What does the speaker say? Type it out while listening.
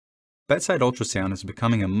Bedside ultrasound is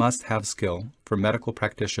becoming a must-have skill for medical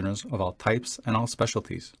practitioners of all types and all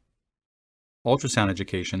specialties. Ultrasound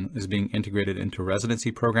education is being integrated into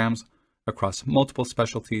residency programs across multiple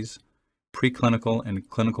specialties, preclinical and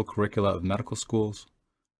clinical curricula of medical schools,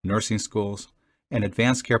 nursing schools, and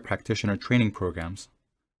advanced care practitioner training programs,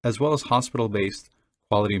 as well as hospital-based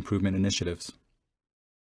quality improvement initiatives.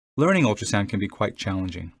 Learning ultrasound can be quite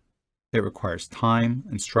challenging. It requires time,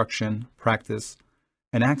 instruction, practice,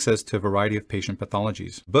 and access to a variety of patient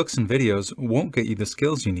pathologies. Books and videos won't get you the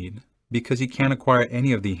skills you need because you can't acquire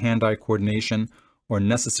any of the hand-eye coordination or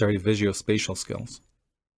necessary visuospatial skills.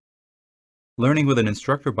 Learning with an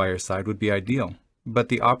instructor by your side would be ideal, but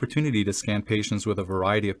the opportunity to scan patients with a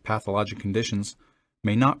variety of pathologic conditions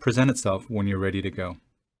may not present itself when you're ready to go.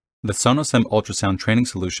 The SonoSim Ultrasound Training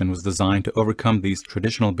Solution was designed to overcome these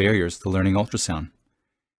traditional barriers to learning ultrasound.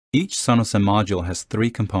 Each SonoSim module has 3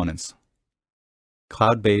 components: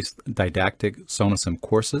 cloud-based didactic SonoSim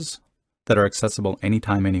courses that are accessible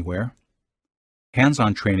anytime, anywhere,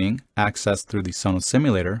 hands-on training accessed through the Sonos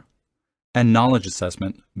simulator, and knowledge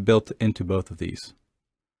assessment built into both of these.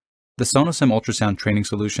 The SonoSim Ultrasound Training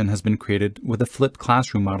Solution has been created with a flipped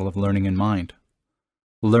classroom model of learning in mind.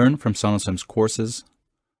 Learn from SonoSim's courses,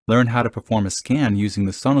 learn how to perform a scan using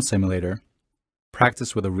the Sonos simulator,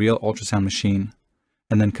 practice with a real ultrasound machine,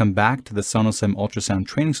 and then come back to the SonoSim Ultrasound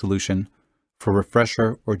Training Solution for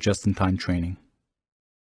refresher or just-in-time training.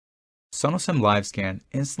 SonoSim LiveScan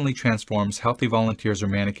instantly transforms healthy volunteers or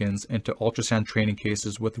mannequins into ultrasound training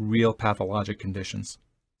cases with real pathologic conditions.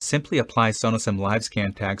 Simply apply SonoSim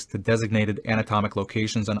LiveScan tags to designated anatomic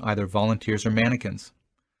locations on either volunteers or mannequins.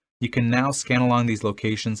 You can now scan along these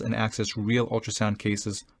locations and access real ultrasound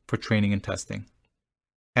cases for training and testing.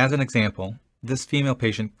 As an example, this female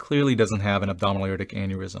patient clearly doesn't have an abdominal aortic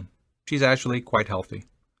aneurysm. She's actually quite healthy.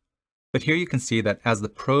 But here you can see that as the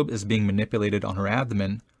probe is being manipulated on her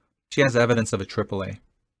abdomen, she has evidence of a AAA.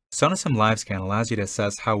 SonoSim LiveScan allows you to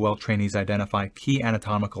assess how well trainees identify key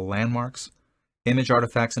anatomical landmarks, image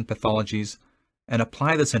artifacts and pathologies, and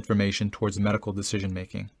apply this information towards medical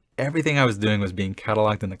decision-making. Everything I was doing was being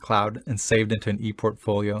cataloged in the cloud and saved into an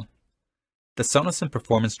e-portfolio. The SonoSim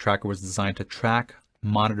Performance Tracker was designed to track,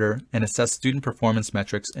 monitor, and assess student performance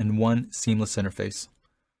metrics in one seamless interface.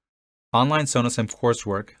 Online SonoSim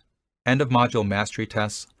coursework, end-of-module mastery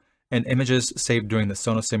tests, and images saved during the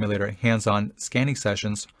Sonos simulator hands-on scanning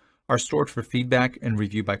sessions are stored for feedback and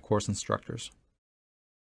review by course instructors.